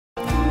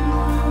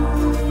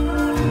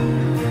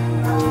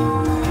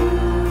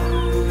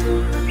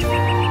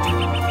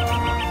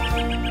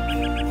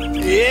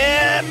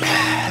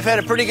had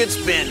a pretty good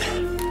spin.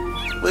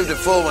 Lived a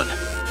full one.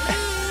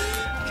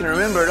 I can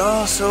remember it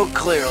all so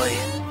clearly.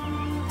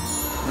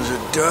 It was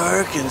a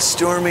dark and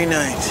stormy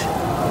night.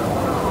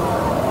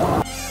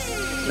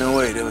 No,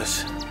 wait, it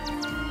was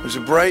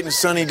a bright and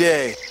sunny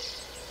day.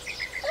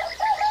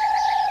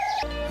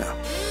 No.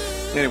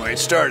 Anyway, it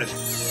started.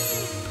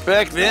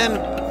 Back then,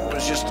 it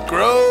was just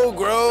grow,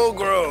 grow,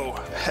 grow.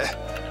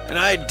 And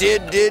I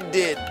did.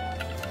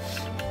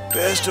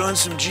 Best on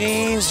some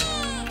jeans.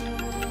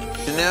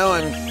 And now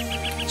I'm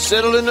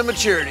settled into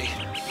maturity.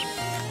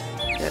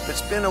 Yep,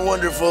 it's been a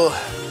wonderful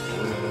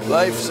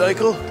life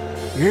cycle.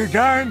 You're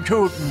darn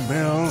tootin',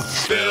 Bill.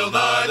 Bill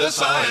Nye the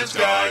Science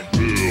Guy.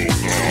 Bill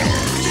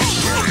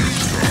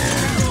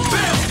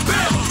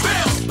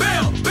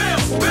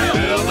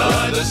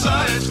Nye the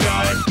Science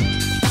Guy.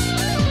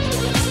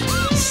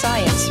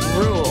 Science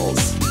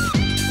rules.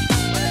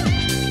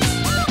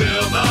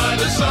 Bill Nye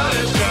the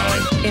Science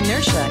Guy.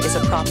 Inertia is a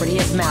property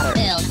of matter.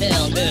 Bill Nye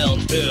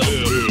the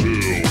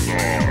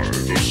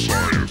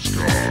Science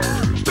Guy.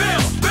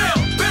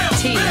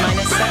 T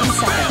minus 7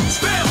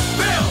 seconds.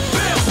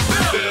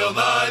 Bill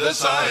Nye the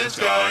Science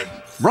Guy.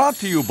 Brought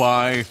to you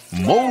by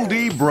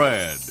Moldy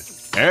Bread.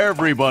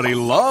 Everybody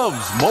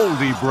loves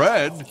moldy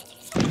bread.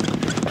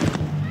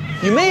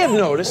 You may have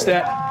noticed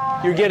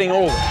that you're getting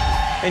older,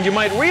 and you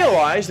might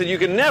realize that you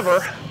can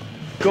never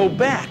go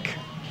back.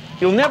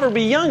 You'll never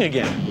be young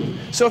again.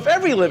 So if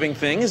every living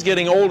thing is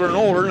getting older and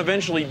older and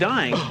eventually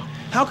dying,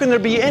 how can there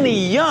be any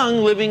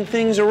young living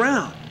things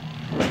around?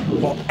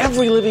 Well,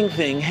 every living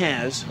thing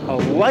has a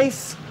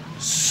life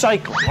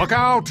cycle. Look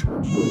out!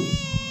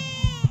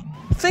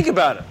 Think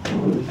about it.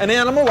 An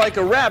animal like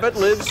a rabbit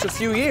lives a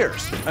few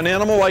years. An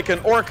animal like an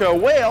orca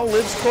whale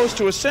lives close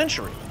to a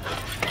century.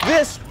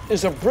 This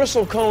is a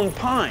bristlecone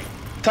pine,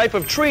 type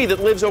of tree that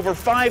lives over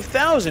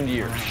 5,000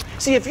 years.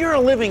 See, if you're a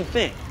living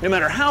thing, no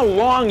matter how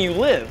long you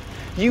live,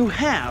 you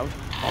have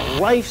a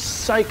life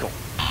cycle.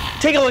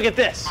 Take a look at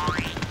this.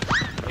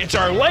 It's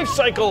our life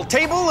cycle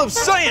table of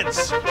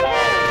science.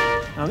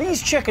 Now,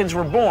 these chickens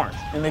were born,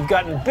 and they've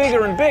gotten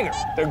bigger and bigger.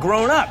 They're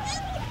grown up.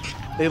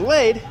 They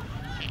laid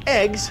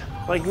eggs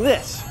like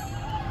this.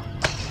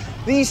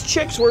 These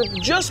chicks were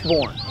just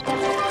born.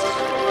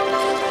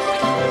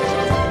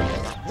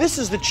 This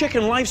is the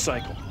chicken life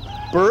cycle.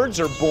 Birds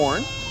are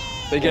born,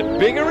 they get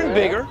bigger and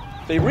bigger,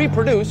 they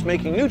reproduce,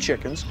 making new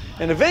chickens,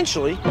 and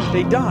eventually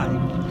they die.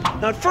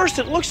 Now, at first,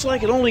 it looks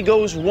like it only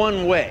goes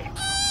one way.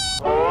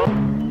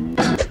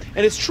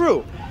 And it's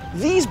true,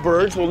 these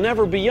birds will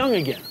never be young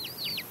again.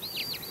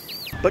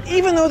 But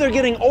even though they're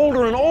getting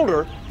older and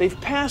older, they've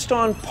passed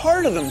on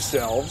part of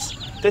themselves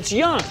that's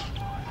young.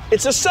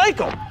 It's a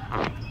cycle.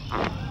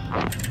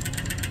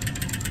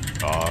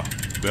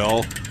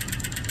 Bill?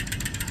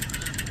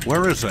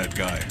 Where is that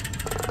guy?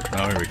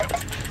 Oh, here we go.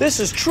 This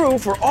is true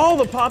for all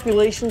the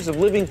populations of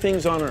living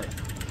things on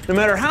Earth. No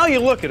matter how you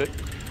look at it,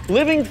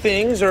 living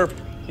things are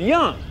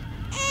young.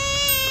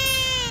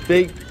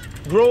 They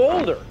grow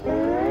older.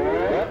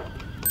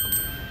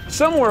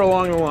 Somewhere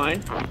along the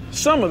line,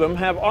 some of them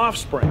have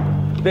offspring.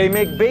 They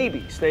make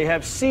babies, they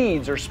have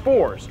seeds or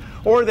spores,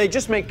 or they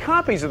just make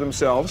copies of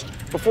themselves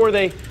before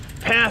they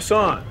pass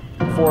on,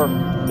 before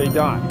they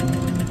die.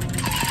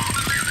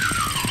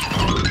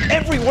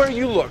 Everywhere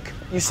you look,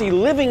 you see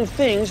living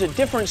things at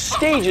different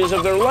stages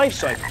of their life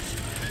cycles.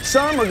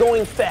 Some are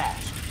going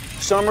fast,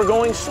 some are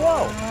going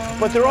slow,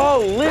 but they're all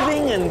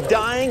living and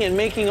dying and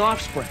making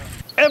offspring.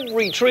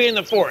 Every tree in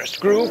the forest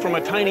grew from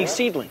a tiny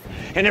seedling,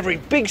 and every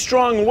big,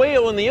 strong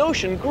whale in the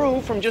ocean grew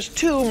from just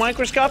 2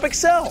 microscopic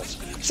cells.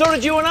 So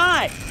did you and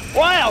I.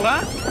 Wild,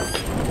 huh?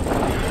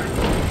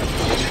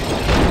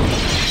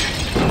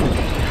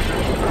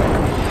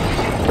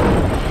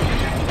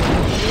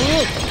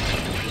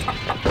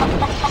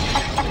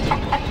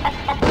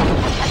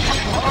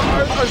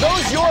 Are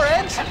those your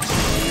eggs?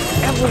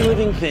 Every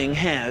living thing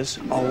has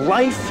a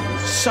life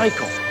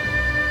cycle.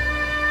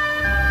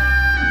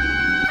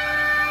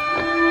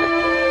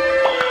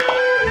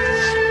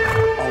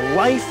 A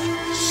life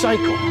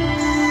cycle.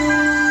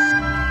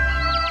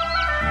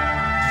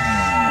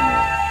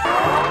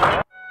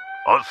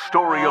 A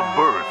story of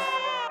birth,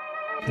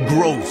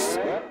 growth,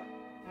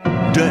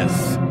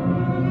 death.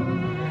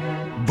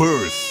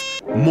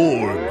 Birth,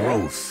 more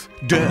growth,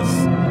 death.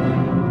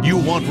 You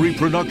want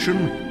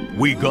reproduction?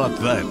 We got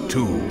that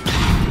too.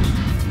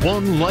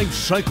 One life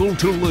cycle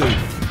to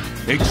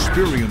live.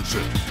 Experience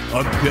it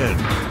again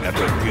and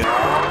again.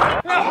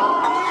 No!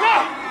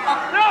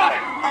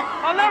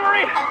 I'll never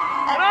eat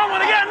an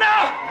omelet again,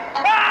 no!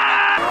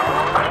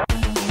 Ah!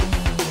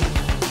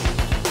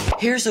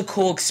 Here's a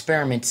cool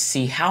experiment to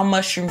see how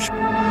mushrooms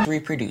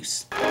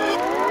reproduce.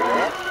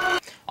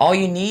 All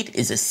you need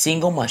is a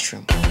single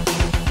mushroom.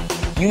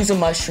 Use a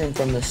mushroom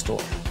from the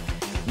store.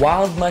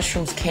 Wild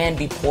mushrooms can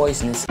be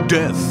poisonous.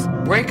 Death.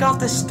 Break off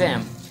the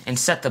stem and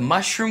set the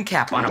mushroom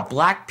cap on a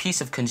black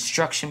piece of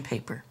construction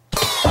paper.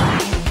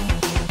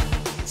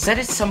 Set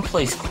it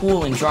someplace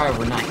cool and dry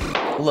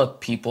overnight.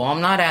 Look, people,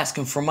 I'm not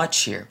asking for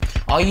much here.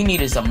 All you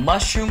need is a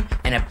mushroom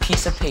and a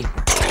piece of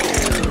paper.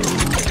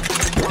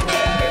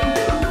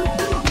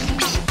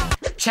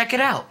 Check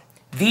it out.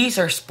 These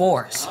are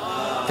spores.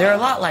 They're a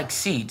lot like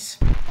seeds.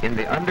 In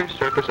the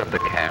undersurface of the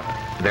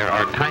cap, there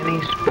are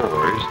tiny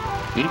spores,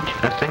 each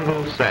a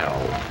single cell.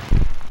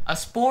 A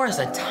spore is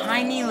a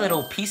tiny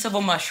little piece of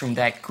a mushroom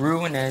that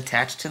grew and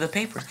attached to the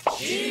paper.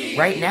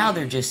 Right now,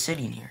 they're just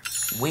sitting here,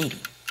 waiting.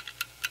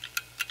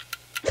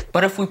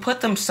 But if we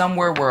put them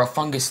somewhere where a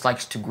fungus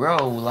likes to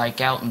grow,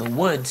 like out in the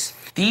woods,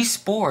 these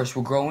spores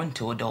will grow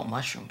into adult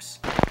mushrooms.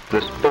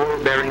 The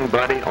spore-bearing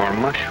body or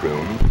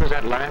mushroom comes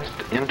at last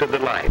into the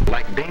light,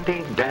 like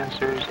dainty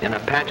dancers in a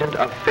pageant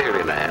of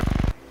fairyland.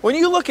 When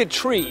you look at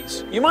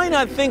trees, you might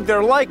not think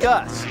they're like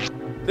us.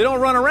 They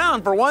don't run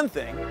around, for one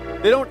thing.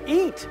 They don't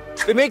eat.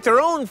 They make their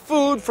own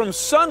food from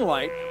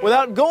sunlight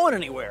without going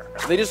anywhere.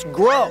 They just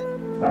grow.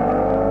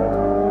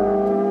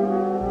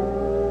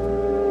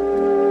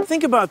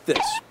 Think about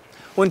this.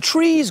 When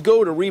trees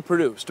go to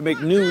reproduce, to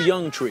make new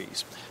young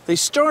trees, they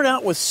start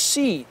out with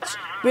seeds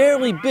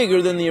barely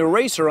bigger than the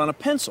eraser on a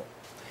pencil.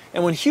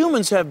 And when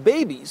humans have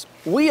babies,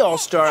 we all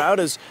start out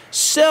as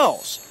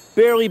cells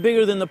barely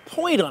bigger than the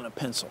point on a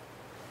pencil.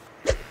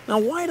 Now,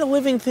 why do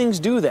living things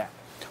do that?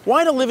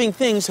 Why do living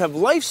things have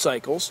life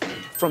cycles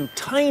from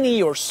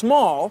tiny or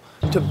small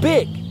to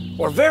big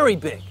or very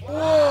big?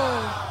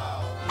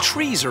 Whoa.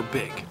 Trees are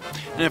big.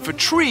 And if a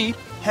tree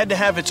had to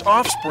have its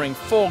offspring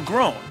full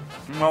grown,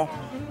 well,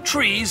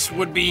 trees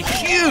would be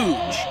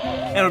huge.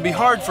 And it would be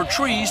hard for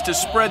trees to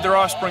spread their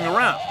offspring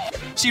around.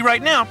 See,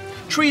 right now,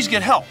 trees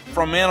get help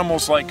from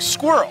animals like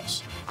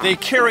squirrels. They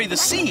carry the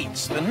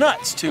seeds, the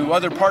nuts, to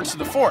other parts of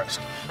the forest.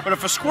 But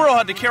if a squirrel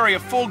had to carry a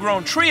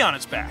full-grown tree on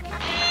its back,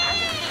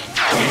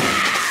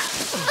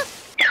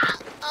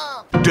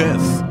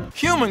 Death.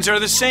 humans are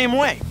the same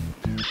way.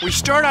 We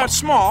start out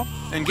small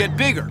and get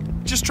bigger.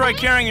 Just try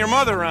carrying your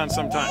mother around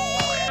sometime.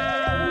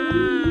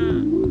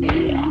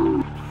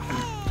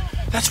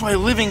 That's why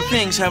living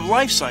things have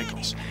life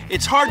cycles.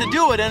 It's hard to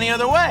do it any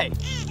other way.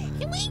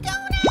 Can we go now?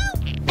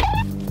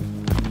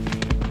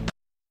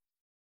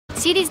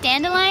 See these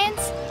dandelions?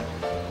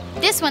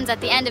 This one's at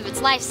the end of its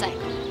life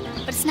cycle,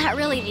 but it's not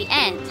really the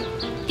end.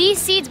 These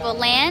seeds will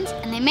land,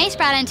 and they may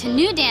sprout into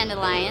new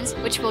dandelions,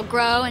 which will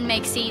grow and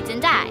make seeds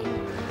and die.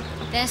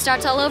 Then it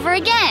starts all over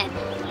again.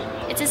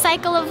 It's a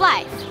cycle of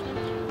life.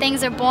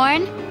 Things are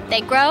born, they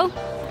grow,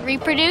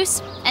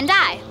 reproduce, and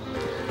die.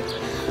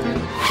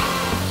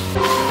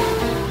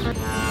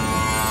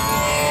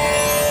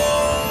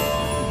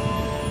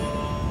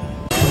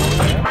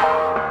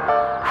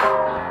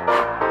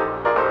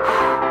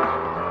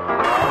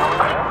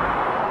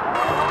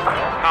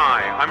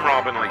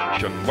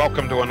 And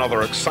welcome to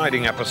another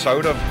exciting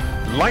episode of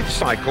Life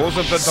Cycles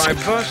of the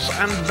Diverse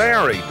and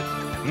Varied.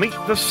 Meet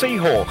the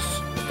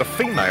seahorse. The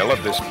female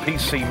of this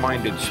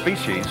PC-minded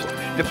species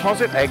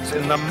deposit eggs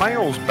in the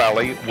male's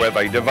belly where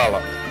they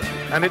develop.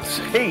 And it's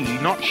he,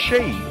 not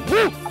she,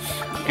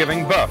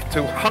 giving birth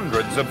to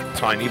hundreds of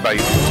tiny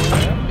babies.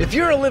 If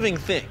you're a living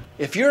thing,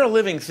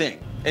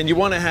 and you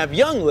want to have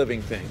young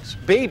living things,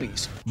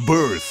 babies,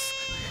 Birth.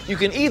 you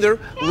can either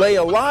lay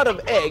a lot of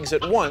eggs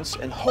at once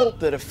and hope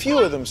that a few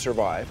of them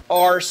survive,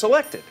 are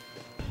selected.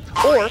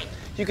 Or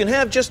you can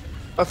have just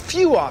a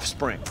few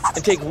offspring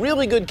and take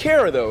really good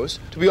care of those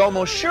to be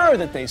almost sure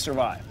that they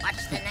survive. Watch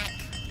the neck.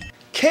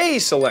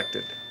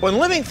 K-selected. When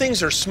living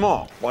things are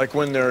small, like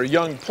when they're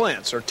young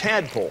plants or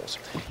tadpoles,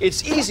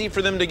 it's easy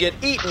for them to get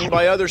eaten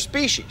by other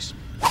species.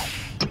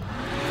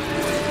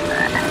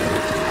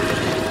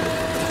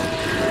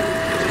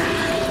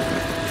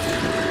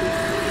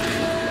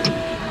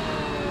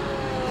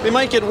 They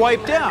might get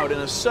wiped out in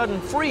a sudden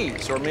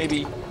freeze or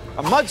maybe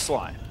a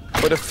mudslide,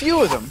 but a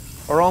few of them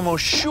are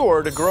almost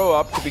sure to grow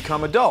up to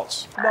become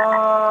adults.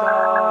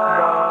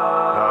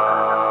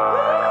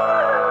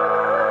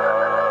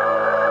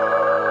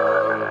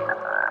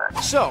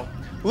 So,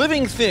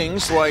 living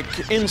things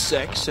like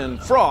insects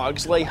and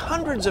frogs lay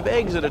hundreds of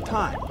eggs at a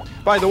time.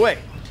 By the way,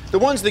 the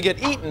ones that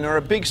get eaten are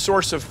a big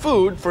source of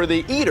food for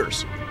the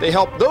eaters. They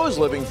help those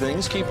living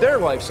things keep their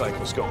life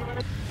cycles going.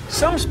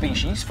 Some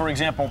species, for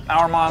example,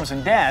 our moms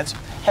and dads,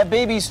 have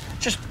babies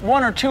just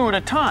one or two at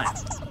a time,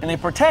 and they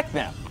protect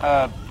them,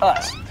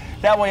 us.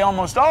 That way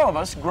almost all of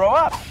us grow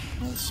up.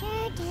 We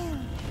sure do.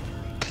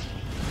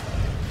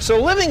 So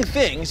living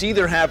things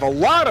either have a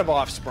lot of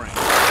offspring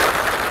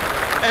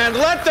and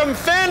let them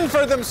fend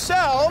for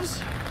themselves,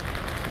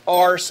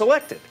 or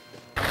selected.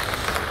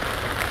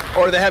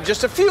 Or they have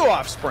just a few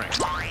offspring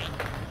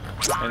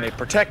and they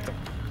protect them.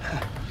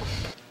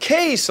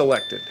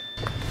 K-selected.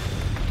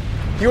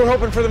 You were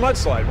hoping for the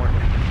mudslide, weren't you?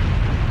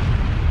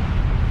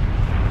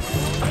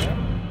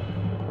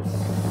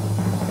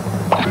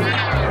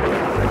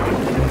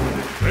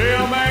 The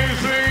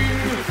amazing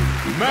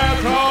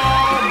metamorphosis!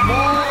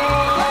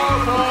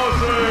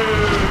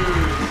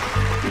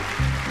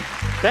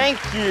 Thank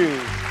you.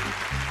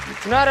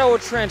 Tonight I will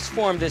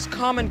transform this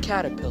common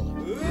caterpillar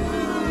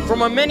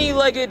from a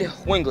many-legged,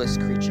 wingless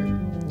creature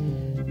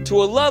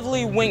to a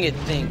lovely winged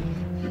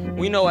thing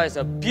we know as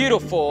a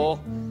beautiful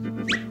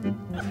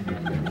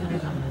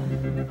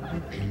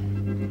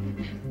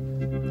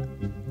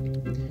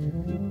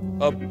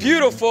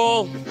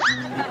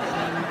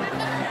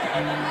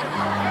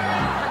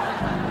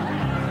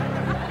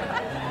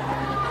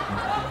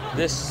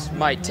This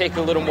might take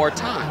a little more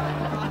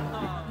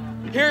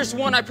time. Here's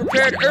one I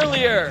prepared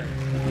earlier.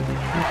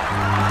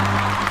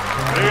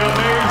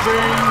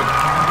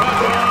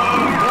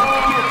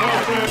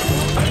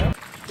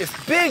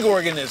 If big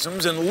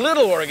organisms and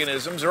little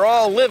organisms are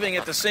all living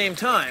at the same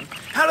time,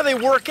 how do they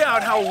work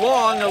out how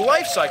long a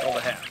life cycle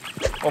to have?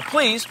 Well,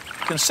 please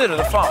consider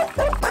the following.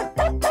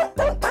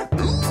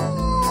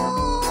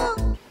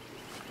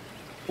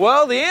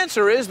 Well, the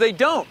answer is they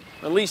don't,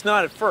 at least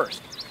not at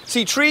first.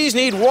 See, trees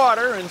need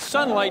water and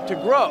sunlight to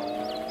grow.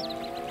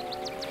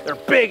 They're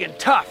big and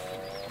tough,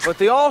 but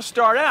they all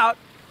start out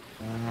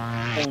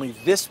only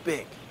this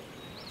big.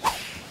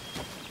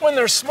 When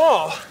they're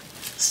small,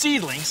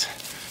 seedlings,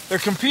 they're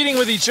competing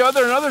with each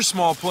other and other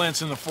small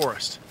plants in the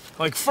forest,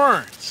 like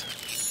ferns.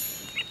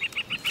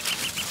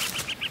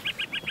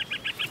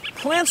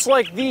 Plants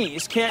like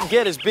these can't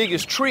get as big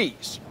as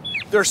trees.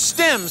 Their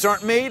stems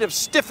aren't made of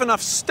stiff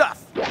enough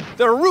stuff.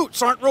 Their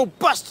roots aren't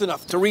robust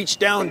enough to reach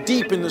down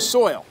deep in the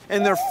soil.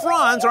 And their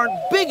fronds aren't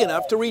big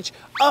enough to reach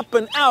up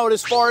and out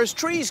as far as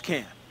trees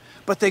can.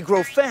 But they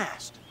grow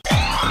fast.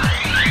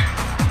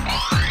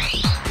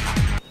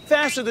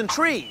 Faster than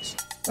trees.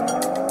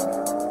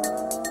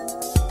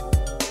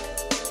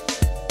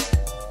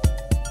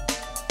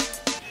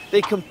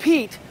 They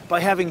compete by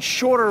having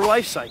shorter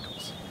life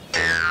cycles.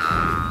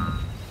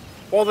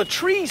 While the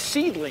tree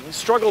seedlings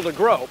struggle to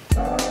grow,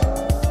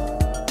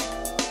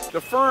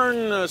 the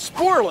fern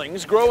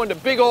sporelings grow into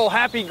big old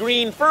happy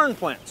green fern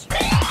plants.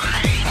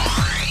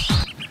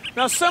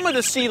 Now, some of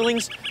the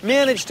seedlings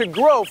manage to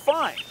grow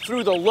fine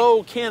through the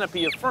low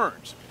canopy of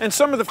ferns. And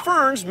some of the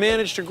ferns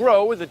manage to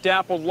grow with the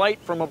dappled light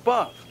from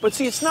above. But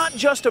see, it's not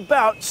just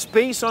about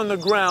space on the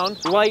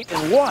ground, light,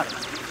 and water.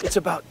 It's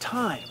about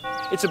time.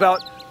 It's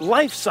about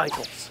life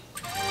cycles.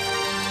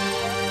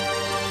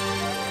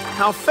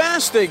 How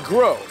fast they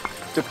grow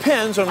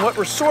depends on what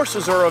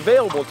resources are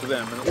available to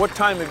them and at what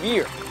time of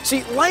year.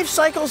 See, life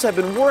cycles have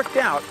been worked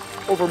out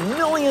over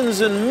millions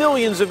and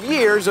millions of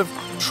years of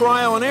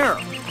trial and error,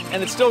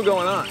 and it's still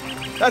going on.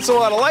 That's a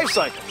lot of life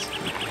cycles.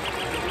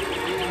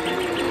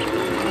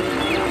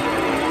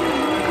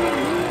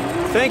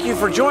 Thank you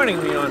for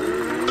joining me on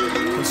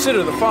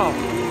Consider the Following.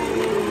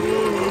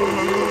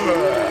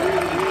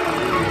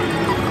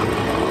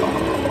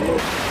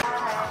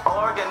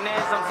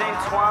 Organisms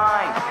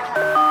entwined.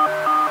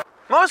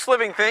 Most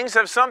living things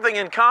have something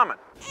in common: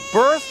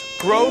 birth,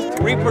 growth,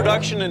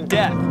 reproduction, and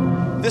death.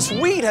 This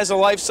weed has a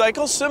life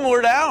cycle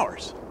similar to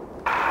ours.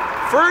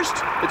 First,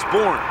 it's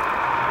born.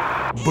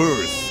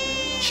 Birth.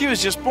 She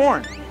was just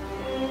born.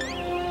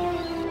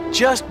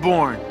 Just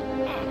born.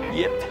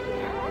 Yep.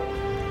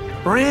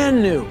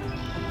 Brand new.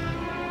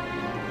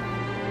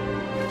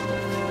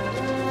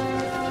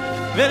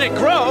 Then it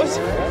grows.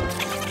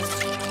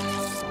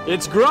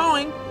 It's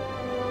growing.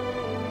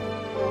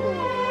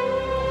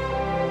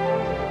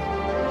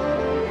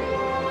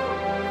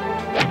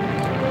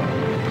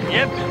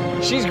 Yep,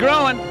 she's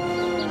growing.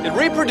 It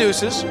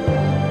reproduces,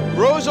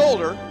 grows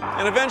older,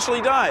 and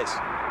eventually dies.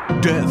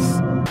 Death.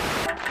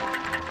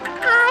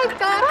 I've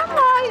got a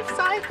life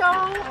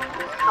cycle.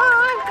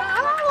 I've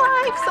got a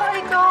life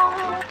cycle.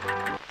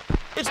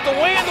 It's the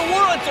way of the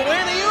world. It's the way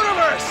of the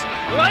universe.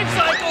 Life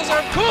cycles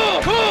are cool,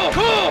 cool,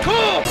 cool,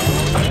 cool.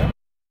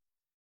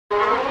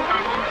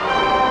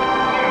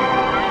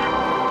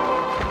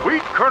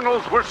 Wheat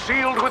kernels were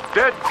sealed with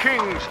dead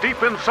kings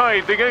deep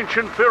inside the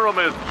ancient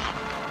pyramids.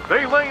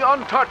 They lay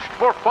untouched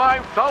for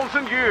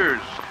 5,000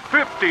 years,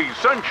 50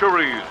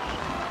 centuries.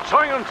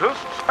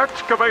 Scientists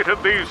excavated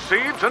these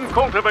seeds and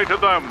cultivated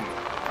them.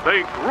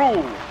 They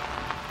grew.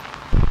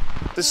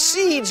 The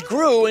seeds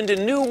grew into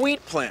new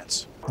wheat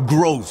plants.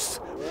 Growth.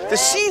 The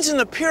seeds in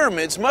the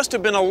pyramids must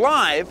have been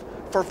alive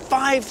for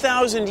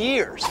 5,000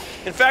 years.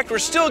 In fact, we're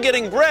still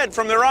getting bread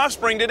from their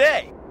offspring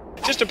today.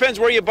 Just depends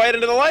where you bite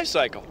into the life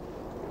cycle.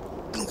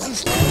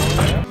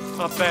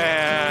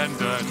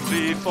 Abandoned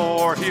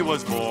before he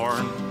was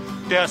born,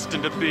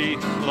 destined to be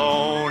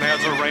lone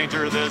as a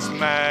ranger, this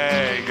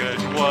maggot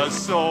was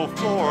so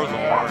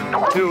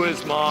forlorn. To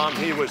his mom,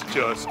 he was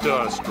just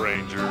a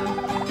stranger.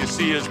 You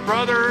see, his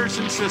brothers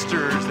and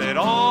sisters, they'd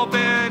all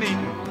been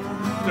eaten.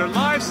 Their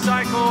life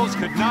cycles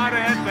could not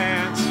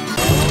advance.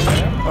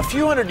 A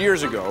few hundred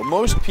years ago,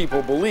 most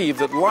people believed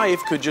that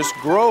life could just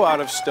grow out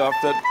of stuff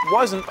that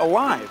wasn't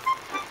alive.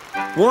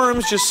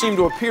 Worms just seemed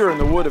to appear in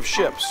the wood of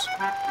ships.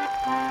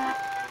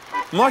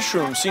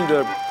 Mushrooms seemed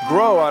to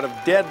grow out of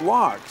dead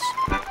logs.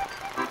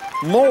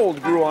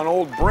 Mold grew on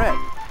old bread.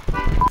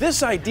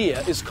 This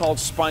idea is called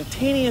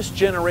spontaneous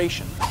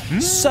generation,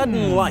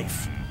 sudden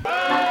life.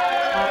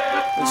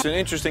 It's an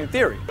interesting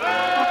theory,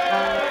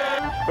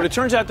 but it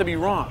turns out to be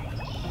wrong.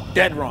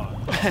 Dead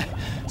wrong.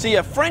 See,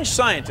 a French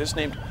scientist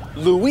named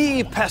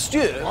Louis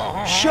Pasteur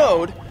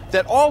showed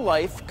that all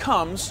life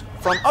comes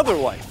from other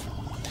life.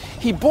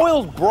 He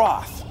boiled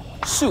broth,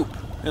 soup,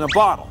 in a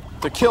bottle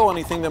to kill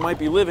anything that might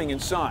be living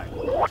inside.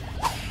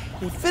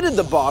 He fitted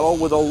the bottle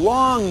with a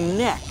long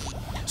neck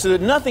so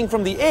that nothing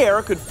from the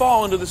air could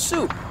fall into the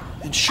soup.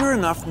 And sure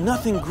enough,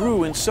 nothing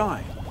grew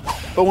inside.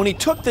 But when he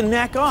took the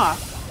neck off,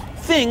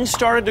 things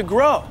started to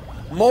grow.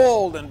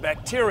 Mold and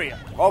bacteria,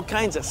 all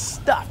kinds of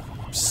stuff.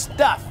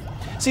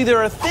 See, there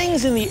are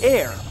things in the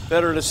air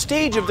that are at a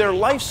stage of their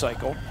life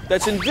cycle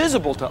that's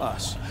invisible to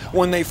us.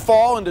 When they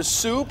fall into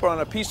soup or on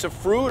a piece of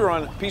fruit or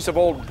on a piece of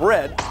old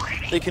bread,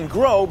 they can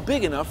grow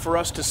big enough for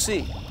us to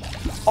see.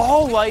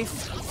 All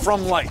life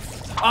from life.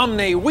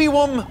 Omne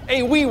vivum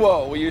e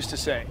vivo, we used to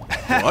say.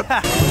 What?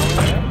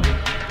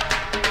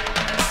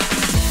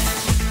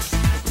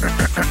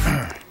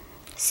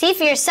 See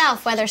for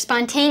yourself whether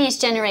spontaneous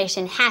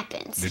generation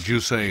happens. Did you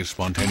say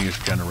spontaneous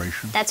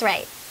generation? That's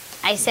right.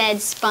 I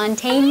said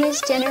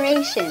spontaneous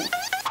generation.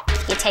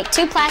 You take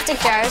 2 plastic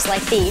jars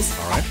like these,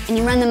 all right, and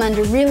you run them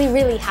under really,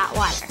 really hot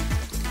water.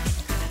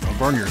 Don't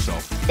burn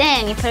yourself.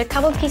 Then you put a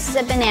couple pieces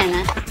of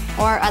banana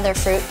or other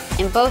fruit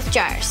in both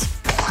jars.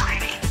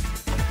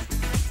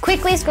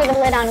 Quickly screw the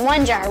lid on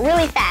one jar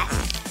really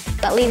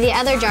fast, but leave the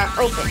other jar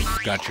open.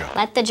 Gotcha.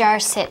 Let the jar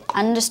sit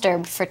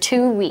undisturbed for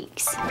 2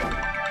 weeks.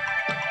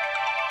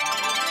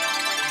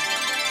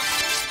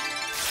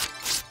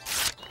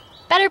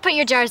 Better put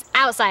your jars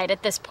outside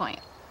at this point.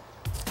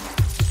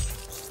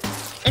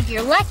 If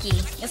you're lucky,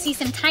 you'll see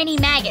some tiny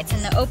maggots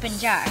in the open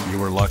jar. You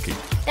were lucky.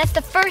 That's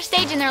the first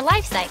stage in their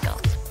life cycle.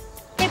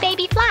 They're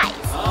baby flies.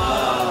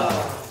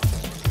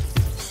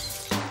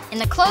 In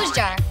the closed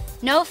jar,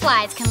 no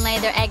flies can lay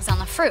their eggs on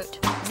the fruit.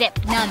 Zip,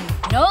 none.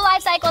 No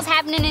life cycles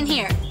happening in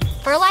here.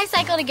 For a life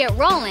cycle to get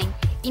rolling,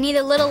 you need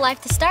a little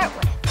life to start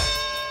with.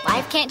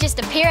 Life can't just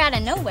appear out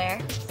of nowhere.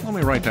 Let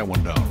me write that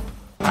one down.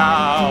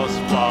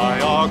 Housefly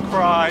all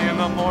cry in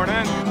the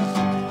morning.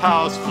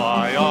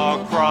 Housefly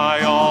all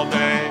cry all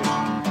day.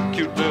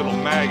 Cute little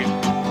maggot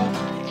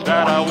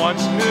that I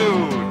once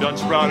knew done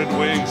sprouted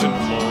wings and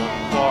flown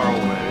far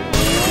away.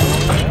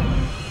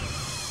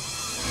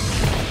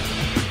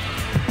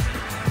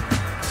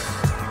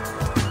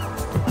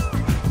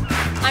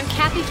 I'm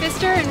Kathy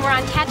Pfister and we're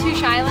on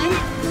Tatoosh Island.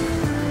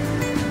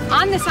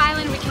 On this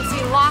island we can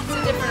see lots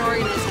of different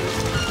organisms.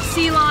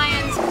 Sea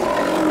lions,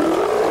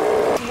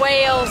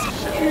 whales,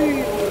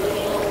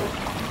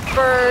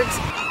 birds,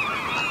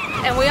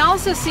 and we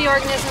also see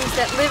organisms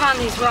that live on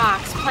these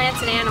rocks,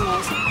 plants and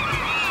animals.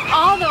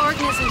 All the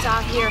organisms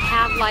out here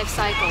have life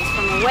cycles,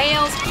 from the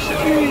whales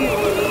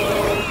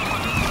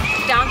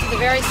down to the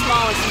very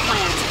smallest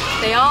plants.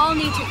 They all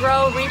need to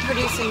grow,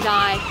 reproduce, and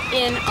die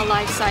in a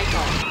life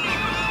cycle.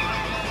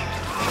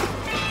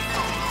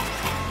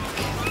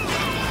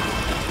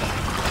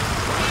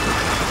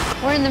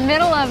 We're in the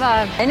middle of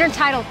an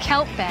intertidal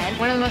kelp bed,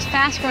 one of the most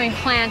fast-growing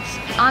plants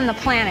on the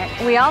planet.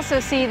 We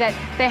also see that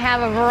they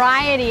have a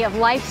variety of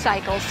life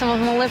cycles. Some of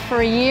them will live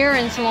for a year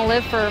and some will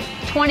live for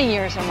 20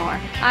 years or more.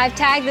 I've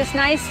tagged this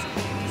nice,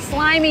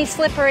 slimy,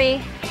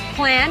 slippery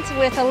plant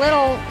with a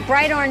little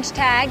bright orange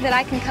tag that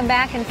I can come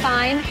back and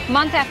find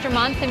month after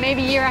month and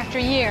maybe year after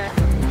year.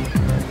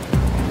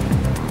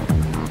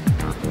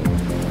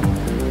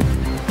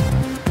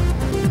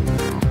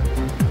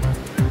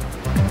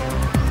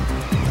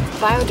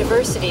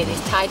 Biodiversity of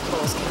these tide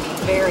pools can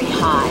be very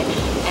high,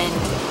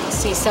 and you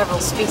see several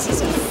species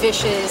of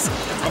fishes,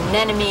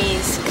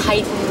 anemones,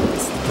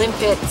 chitons,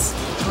 limpets,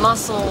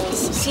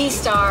 mussels, sea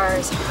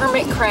stars,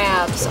 hermit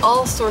crabs,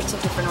 all sorts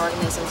of different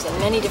organisms and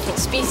many different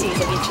species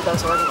of each of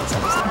those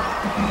organisms.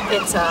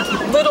 It's a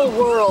little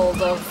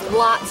world of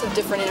lots of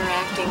different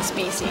interacting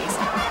species.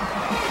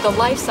 The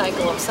life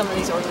cycle of some of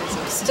these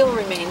organisms still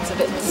remains a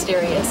bit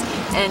mysterious,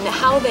 and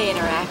how they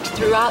interact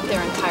throughout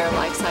their entire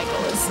life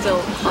cycle is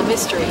still a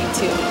mystery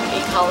to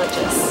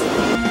ecologists.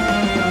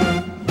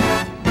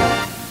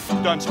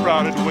 Done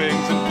sprouted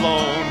wings and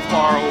flown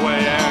far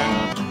away,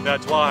 and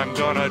that's why I'm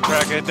gonna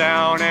track it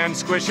down and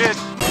squish it.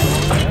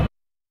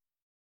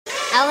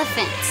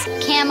 Elephants,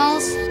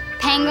 camels,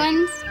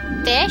 penguins,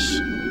 fish,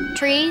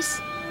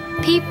 trees,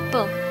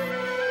 people.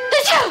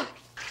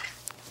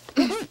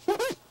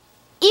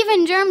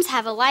 Even germs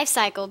have a life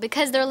cycle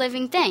because they're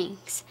living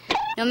things.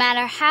 No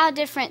matter how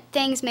different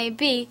things may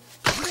be,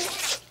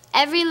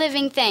 every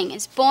living thing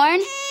is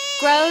born,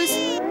 grows,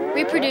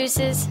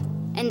 reproduces,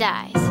 and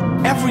dies.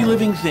 Every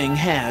living thing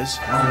has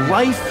a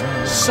life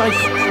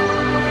cycle.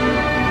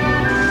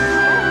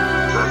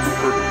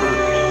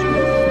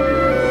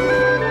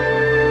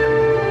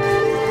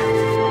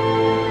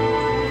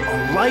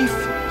 A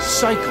life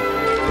cycle.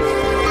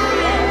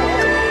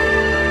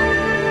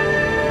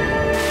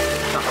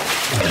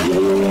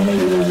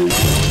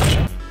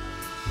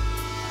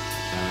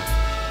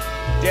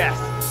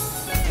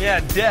 Death. Yeah,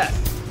 death.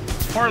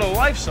 It's part of the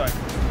life cycle.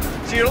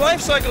 See, your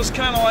life cycle is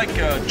kind of like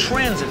a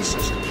transit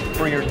system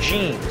for your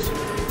genes.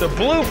 The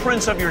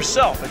blueprints of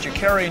yourself that you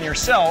carry in your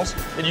cells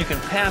that you can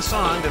pass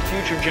on to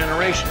future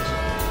generations.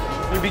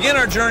 We begin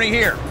our journey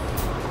here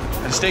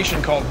at a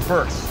station called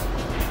birth.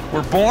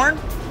 We're born,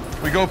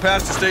 we go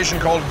past a station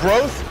called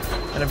growth,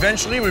 and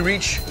eventually we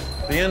reach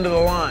the end of the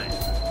line,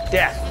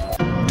 death.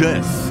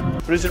 Death.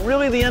 But is it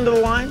really the end of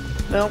the line?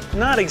 No,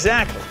 not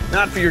exactly.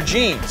 Not for your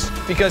genes.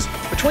 Because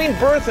between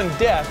birth and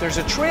death, there's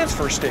a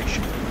transfer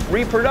station,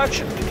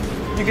 reproduction.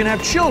 you can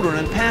have children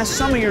and pass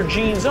some of your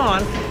genes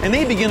on, and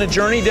they begin a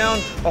journey down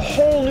a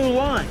whole new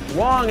line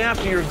long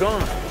after you're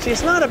gone. See,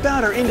 it's not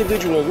about our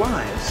individual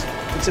lives.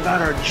 It's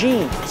about our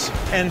genes.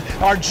 And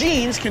our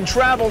genes can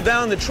travel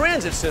down the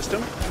transit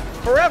system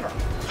forever.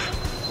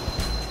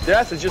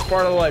 Death is just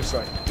part of the life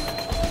cycle.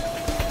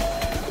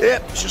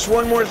 Yep, it's just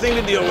one more thing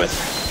to deal with.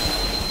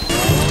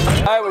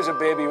 I was a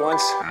baby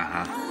once.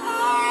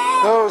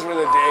 Those were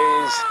the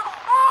days.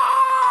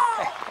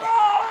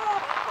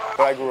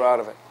 But I grew out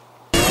of it.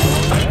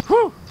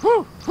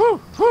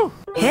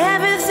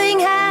 Everything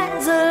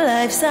has a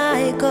life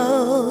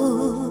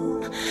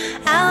cycle.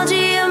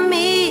 Algae,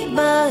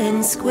 amoeba,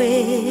 and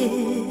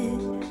squid.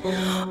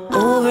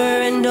 Over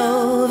and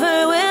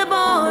over we're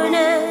born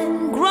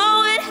and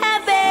grow and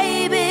have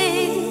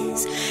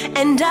babies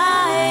and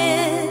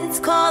die. It's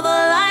called the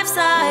life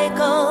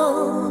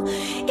cycle.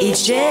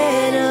 Each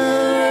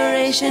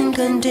generation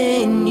continues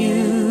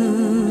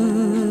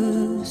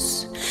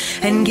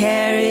and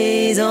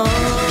carries on.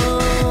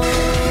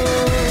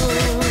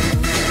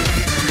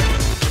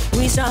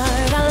 We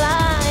start our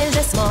lives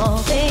as small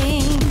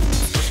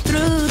things.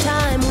 Through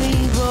time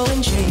we grow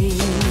and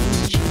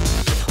change.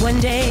 One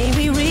day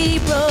we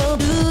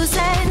reproduce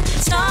and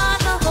start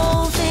the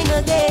whole thing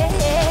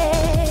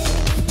again.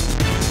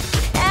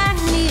 And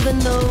even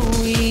though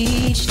we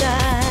each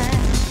die,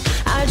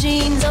 our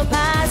genes are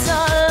passed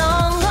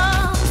along.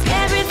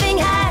 Everything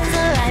has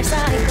a life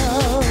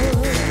cycle.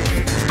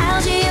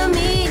 Algae,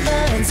 amoeba,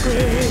 and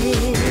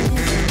squid.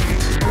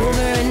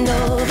 Over and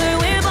over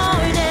we're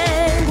born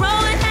and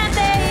grow and have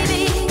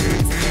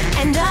babies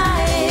and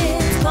die.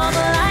 It's called the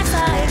life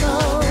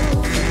cycle.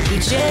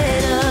 Each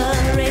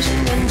generation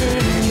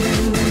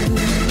continues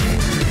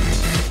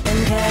and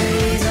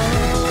carries on.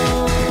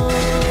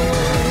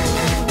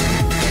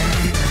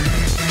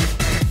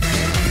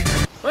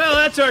 Well,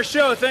 that's our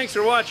show. Thanks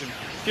for watching.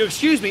 If you'll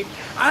excuse me,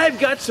 I've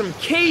got some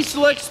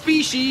K-select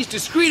species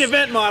discrete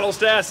event models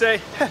to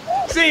assay.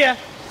 See ya.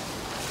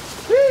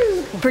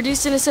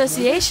 Produced in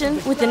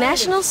association with the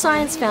National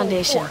Science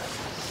Foundation.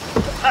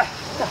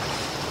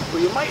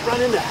 Well, you might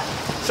run into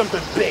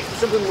something big,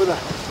 something with a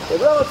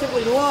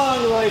relatively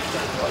long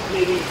lifetime, like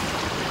maybe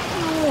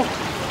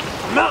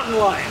a mountain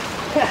lion.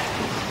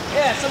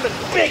 Yeah, something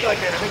big like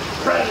that, a big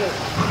predator.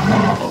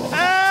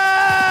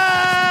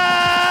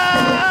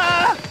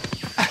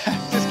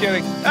 Just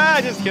kidding.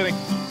 Just kidding.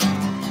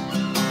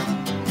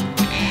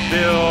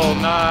 Bill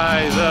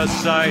Nye, the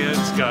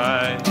science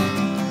guy,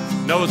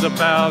 knows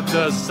about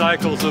the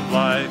cycles of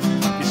life.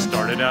 He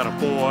started out a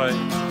boy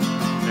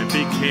and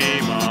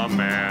became a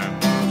man.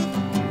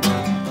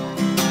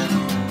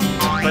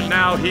 But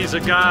now he's a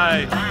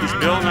guy. He's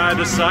Bill Nye,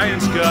 the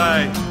science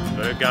guy.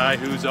 The guy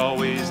who's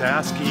always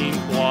asking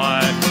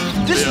why.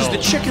 This is the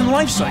chicken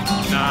life cycle.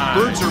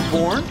 Birds are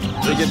born,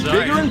 they get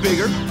bigger and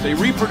bigger, they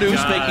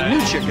reproduce, making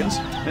new chickens,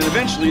 and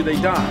eventually they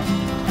die.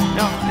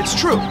 Now, it's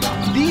true.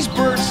 These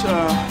birds,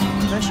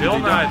 eventually Bill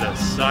they die. Nye, the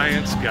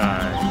science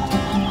guy.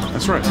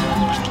 That's right.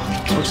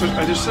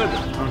 I just said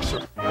that. I'm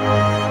sorry.